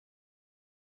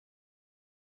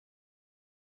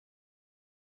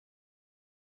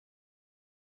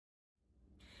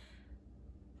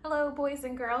Hello, boys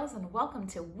and girls, and welcome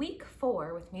to week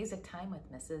 4 with Music Time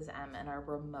with Mrs. M in our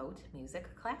remote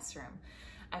music classroom.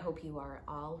 I hope you are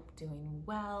all doing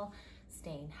well,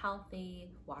 staying healthy,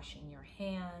 washing your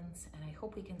hands, and I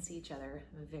hope we can see each other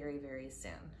very, very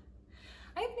soon.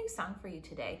 I have a new song for you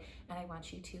today, and I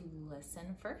want you to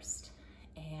listen first,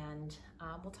 and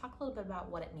we'll talk a little bit about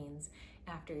what it means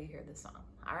after you hear the song,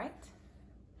 all right?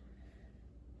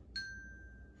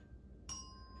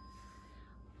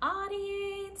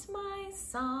 Audiate my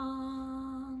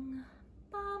song,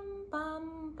 bum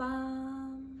bum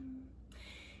bum.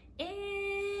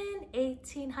 In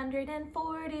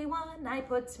 1841, I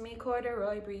put me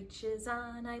corduroy breeches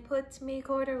on. I put me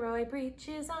corduroy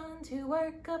breeches on to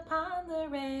work upon the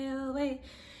railway.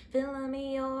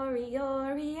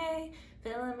 Fill-a-me-ori-ori-ay,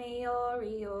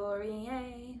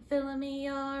 fill-a-me-ori-ori-ay,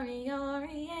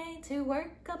 fill-a-me-ori-ori-ay, to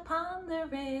work upon the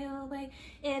railway.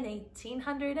 In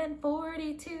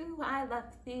 1842, I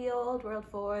left the old world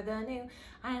for the new.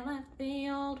 I left the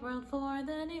old world for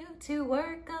the new to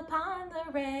work upon the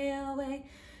railway.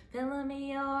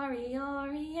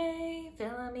 Fill-a-me-ori-ori-ay,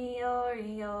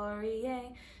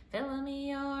 fill-a-me-ori-ori-ay,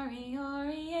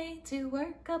 fill-a-me-ori-ori-ay, to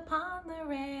work upon the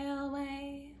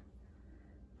railway.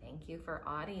 Thank you for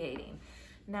audiating.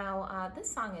 Now, this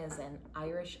song is an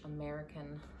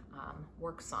Irish-American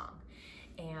work song.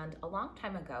 And a long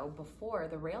time ago, before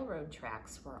the railroad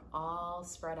tracks were all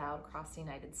spread out across the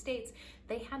United States,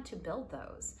 they had to build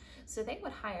those. So they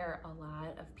would hire a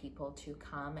lot of people to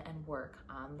come and work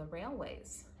on the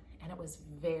railways. And it was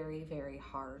very, very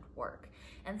hard work,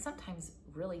 and sometimes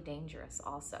really dangerous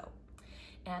also.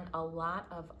 And a lot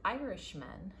of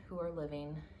Irishmen who are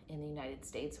living in the United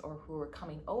States or who were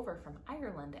coming over from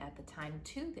Ireland at the time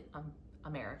to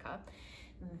America,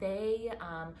 they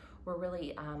were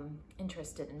really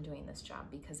interested in doing this job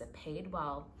because it paid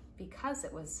well, because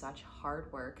it was such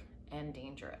hard work and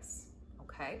dangerous,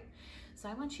 okay? So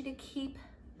I want you to keep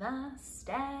the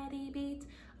steady beat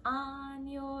on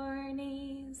your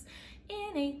knees.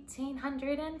 In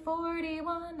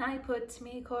 1841, I put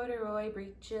me corduroy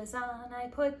breeches on. I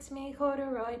put me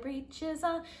corduroy breeches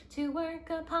on to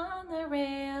work upon the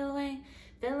railway.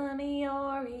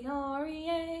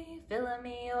 Fill-a-me-ori-ori-ay,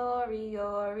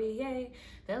 fill-a-me-ori-ori-ay,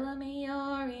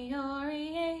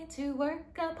 fill-a-me-ori-ori-ay, to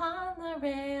work upon the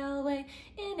railway.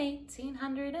 In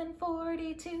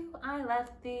 1842, I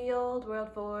left the old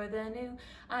world for the new.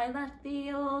 I left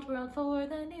the old world for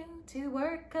the new to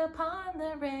work upon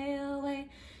the railway.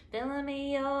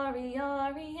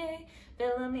 Fill-a-me-ori-ori-ay,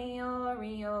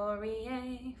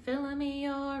 fill-a-me-ori-ori-ay,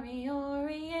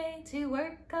 fill-a-me-ori-ori-ay, to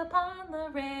work upon the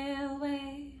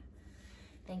railway.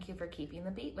 Thank you for keeping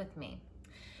the beat with me.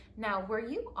 Now, were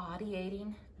you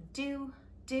audiating do,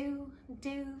 do,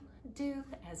 do, do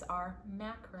as our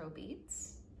macro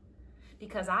beats?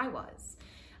 Because I was.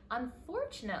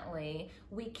 Unfortunately,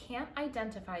 we can't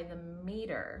identify the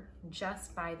meter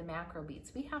just by the macro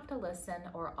beats. We have to listen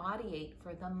or audiate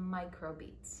for the micro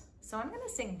beats. So I'm going to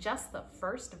sing just the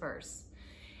first verse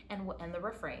and the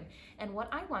refrain. And what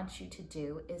I want you to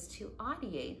do is to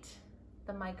audiate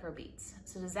the micro beats.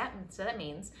 So that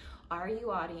means, are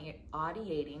you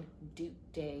audiating do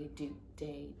day, do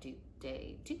day, do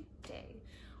day, do day?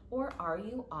 Or are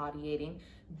you audiating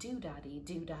do-da-dee,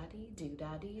 do-da-dee,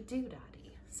 do-da-dee,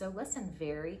 do-da-dee? So listen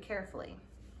very carefully.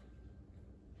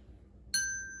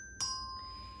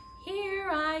 Here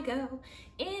I go.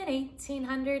 In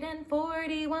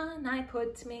 1841, I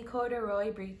put me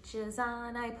corduroy breeches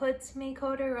on. I put me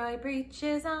corduroy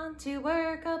breeches on to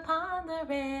work upon the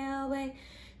railway.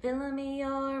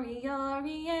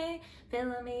 Fill-a-me-ori-ori-ay,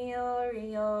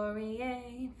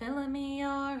 fill-a-me-ori-ori-ay,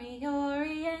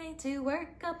 fill-a-me-ori-ori-ay, to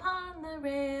work upon the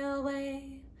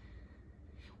railway.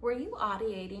 Were you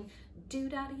audiating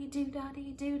do-da-dee,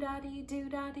 do-da-dee, do-da-dee,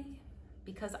 do-da-dee?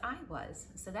 Because I was.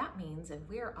 So that means if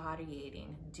we're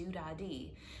audiating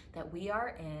do-da-dee, that we are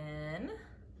in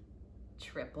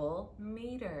triple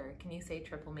meter. Can you say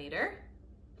triple meter?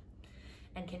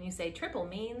 And can you say triple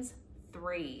means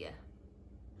 3?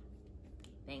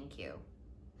 Thank you.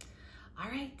 All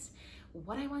right,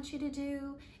 what I want you to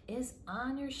do is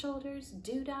on your shoulders,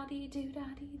 do-da-dee,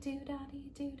 do-da-dee,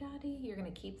 do-da-dee, do-da-dee. You're gonna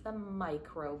keep the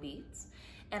micro beats.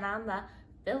 And on the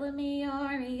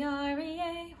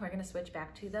fill-a-me-ori-ori-ay, we're gonna switch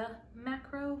back to the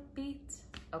macro beat,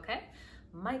 okay?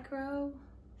 Micro,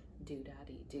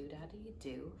 do-da-dee, do-da-dee,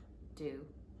 do, do,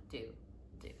 do,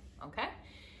 do, okay?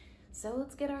 So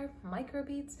let's get our micro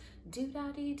beats.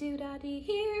 Do-da-dee, do-da-dee,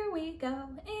 here we go.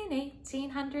 In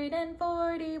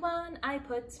 1841, I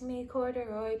put me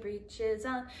corduroy breeches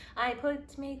on. I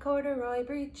put me corduroy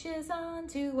breeches on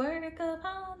to work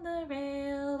upon the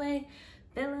railway.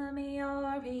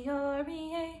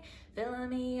 Fill-a-me-ori-ori-a,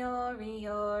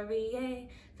 fill-a-me-ori-ori-a,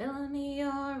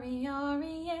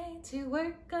 fill-a-me-ori-ori-a, to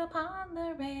work upon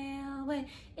the railway.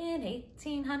 In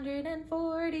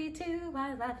 1842,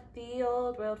 I left the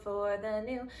old world for the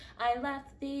new. I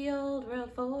left the old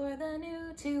world for the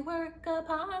new, to work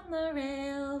upon the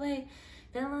railway.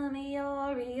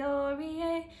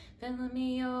 Fill-a-me-ori-ori-a,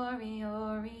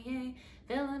 fill-a-me-ori-ori-a,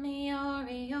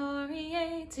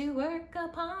 fill-a-me-ori-ori-a, to work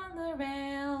upon the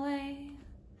railway.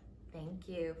 Thank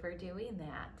you for doing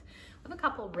that. We have a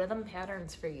couple rhythm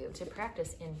patterns for you to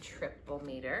practice in triple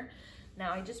meter.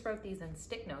 Now I just wrote these in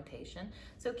stick notation,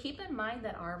 so keep in mind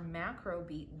that our macro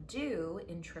beat do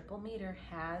in triple meter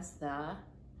has the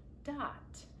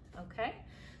dot, okay?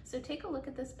 So take a look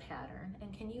at this pattern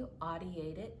and can you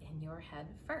audiate it in your head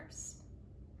first?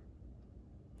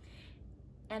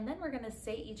 And then we're gonna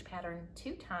say each pattern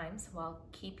 2 times while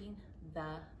keeping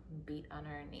the beat on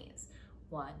our knees.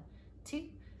 1, 2,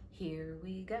 here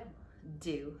we go.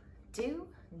 Do, do,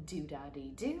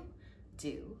 do-da-dee-do,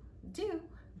 do, do,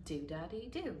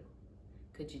 do-da-dee-do.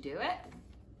 Could you do it?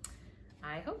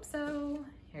 I hope so.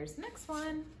 Here's the next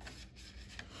one.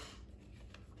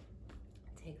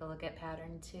 Take a look at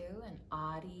pattern 2 and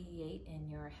audiate in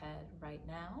your head right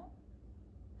now.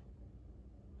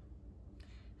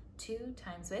 2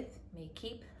 times with me,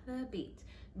 keep the beat.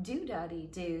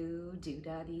 Do-da-dee-do,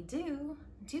 do-da-dee-do,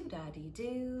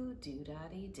 do-da-dee-do,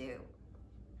 do-da-dee-do.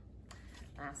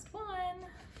 Last one.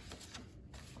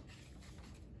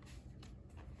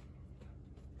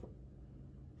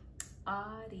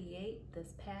 Audiate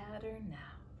this pattern now.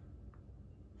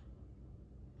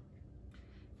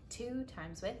 2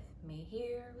 times with me,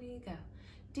 here we go.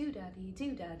 Do-da-dee,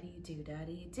 do-da-dee,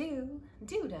 do-da-dee, do,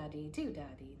 do-da-dee,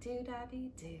 do-da-dee,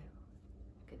 do-da-dee, do.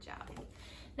 Good job.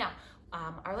 Now,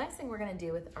 our last thing we're gonna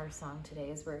do with our song today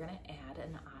is we're gonna add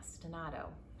an ostinato.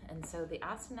 And so the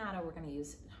ostinato, we're gonna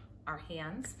use our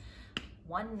hands,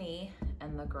 one knee,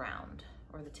 and the ground,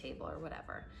 or the table, or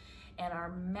whatever. And our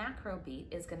macro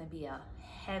beat is gonna be a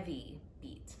heavy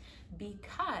beat,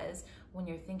 because when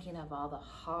you're thinking of all the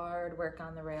hard work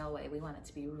on the railway, we want it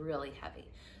to be really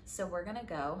heavy. So we're gonna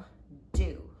go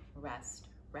do, rest,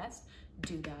 rest,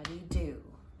 do-da-dee-do,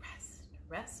 rest,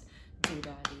 rest,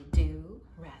 do-da-dee-do,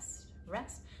 rest,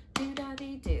 rest,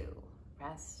 do-da-dee-do,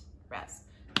 rest, rest,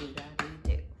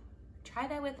 do-da-dee-do. Try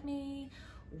that with me.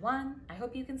 1, I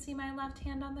hope you can see my left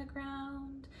hand on the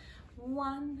ground.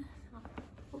 1,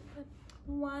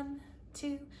 1,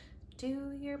 2,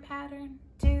 do your pattern,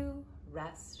 do,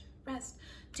 rest, rest,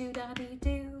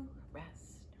 do-da-dee-do,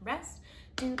 rest, rest,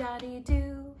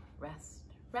 do-da-dee-do, rest,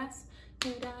 rest,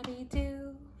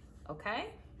 do-da-dee-do. Okay?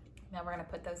 Now we're gonna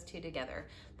put those 2 together,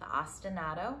 the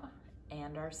ostinato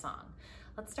and our song.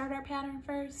 Let's start our pattern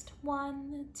first.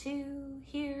 1, 2,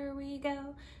 here we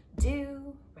go.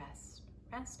 Do, rest,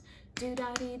 rest,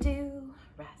 do-da-dee-do,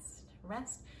 rest,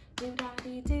 rest,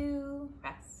 do-da-dee-do,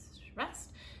 rest,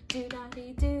 rest,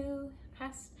 do-da-dee-do,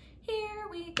 rest. Here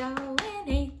we go.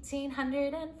 In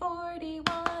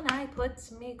 1841, I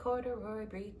put me corduroy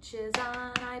breeches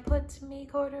on. I put me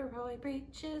corduroy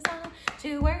breeches on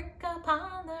to work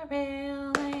upon the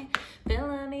railway.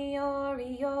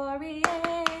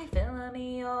 Fill-a-me-ori-ori-a,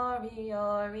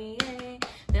 fill-a-me-ori-ori-a,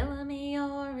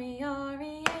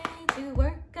 fill-a-me-ori-ori-a, to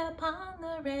work upon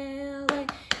the railway.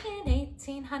 In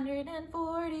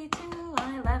 1842,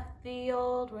 I left the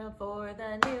old world for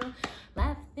the new.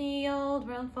 Left the old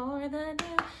world for the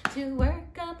new, to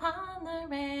work upon the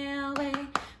railway.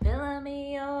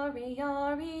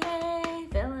 Fill-a-me-ori-ori-a,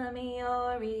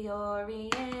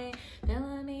 fill-a-me-ori-ori-a,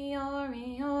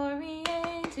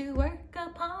 fill-a-me-ori-ori-a, to work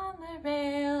upon the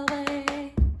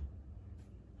railway.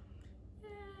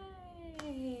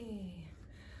 Yay!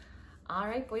 All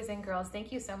right, boys and girls,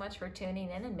 thank you so much for tuning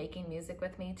in and making music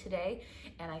with me today.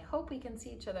 And I hope we can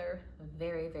see each other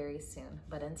very, very soon.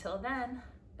 But until then,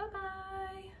 bye-bye.